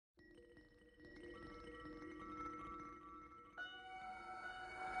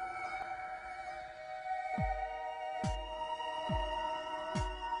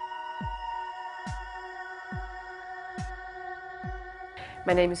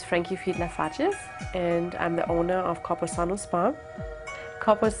My name is Frankie Fiedler-Fatjes and I'm the owner of Corpus Spa.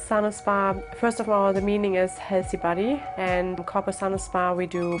 Corpus Spa, first of all, the meaning is healthy body, and Corpus Spa we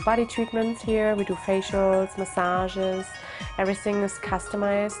do body treatments here, we do facials, massages, everything is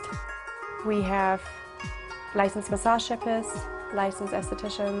customized. We have licensed massage therapists, licensed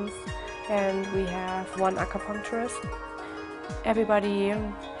estheticians, and we have one acupuncturist. Everybody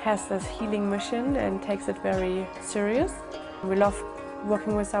has this healing mission and takes it very serious. We love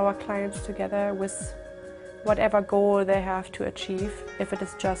working with our clients together with whatever goal they have to achieve, if it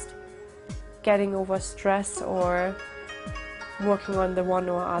is just getting over stress or working on the one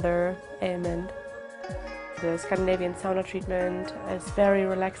or other ailment. The Scandinavian sauna treatment is very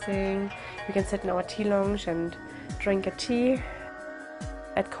relaxing. We can sit in our tea lounge and drink a tea.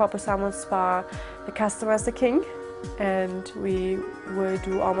 At Corpus Spa, the customer is the king, and we will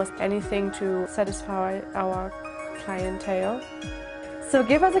do almost anything to satisfy our clientele. So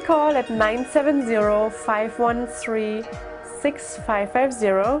give us a call at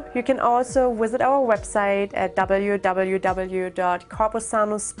 970-513-6550. You can also visit our website at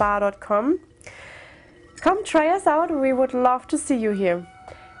www.corpusanuspa.com. Come try us out, we would love to see you here.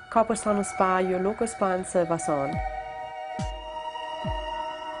 Corpus Spa, your local spa in Silverthorne.